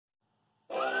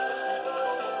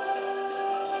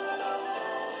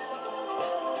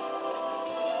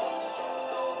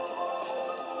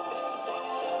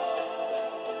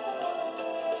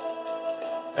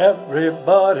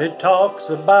Everybody talks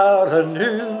about a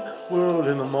new world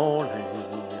in the morning.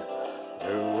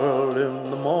 New world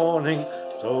in the morning,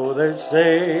 so they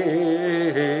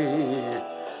say.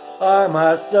 I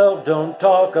myself don't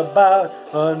talk about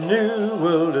a new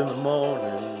world in the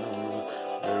morning.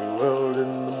 New world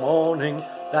in the morning,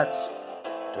 that's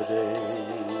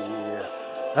today.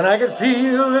 And I can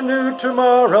feel a new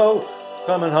tomorrow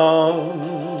coming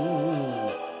home.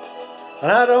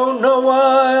 And I don't know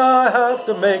why I have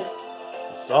to make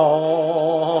a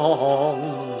song.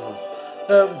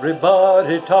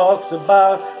 Everybody talks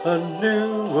about a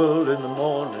new world in the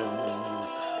morning.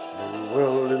 New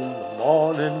world in the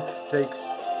morning takes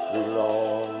too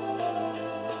long.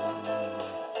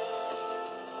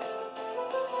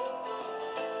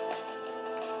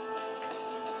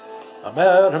 I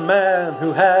met a man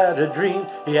who had a dream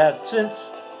he had since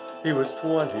he was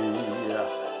 20.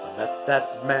 I met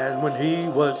that man when he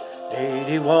was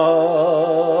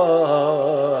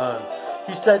 81.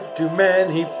 He said to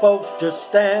many folks, just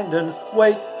stand and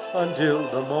wait until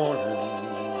the morning.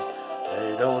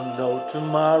 They don't know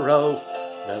tomorrow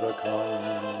never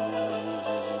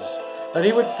comes. And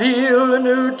he would feel a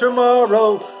new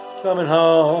tomorrow coming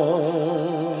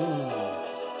home.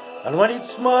 And when he'd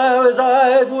smile, his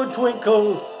eyes would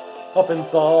twinkle up in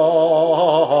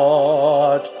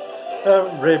thought.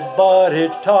 Everybody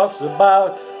talks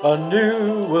about a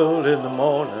new world in the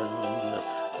morning.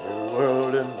 New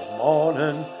world in the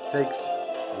morning takes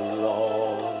too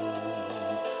long.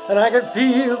 And I can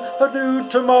feel a new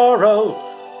tomorrow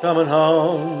coming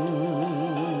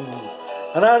home.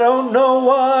 And I don't know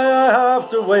why I have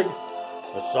to wait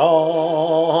a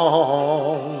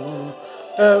song.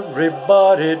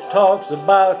 Everybody talks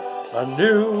about a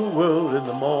new world in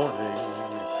the morning.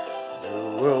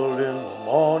 New world in the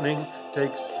morning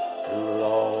takes too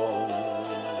long.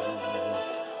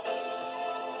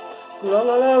 La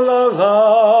la la la la.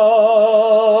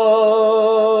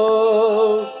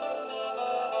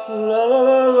 La la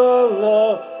la la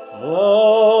la. La.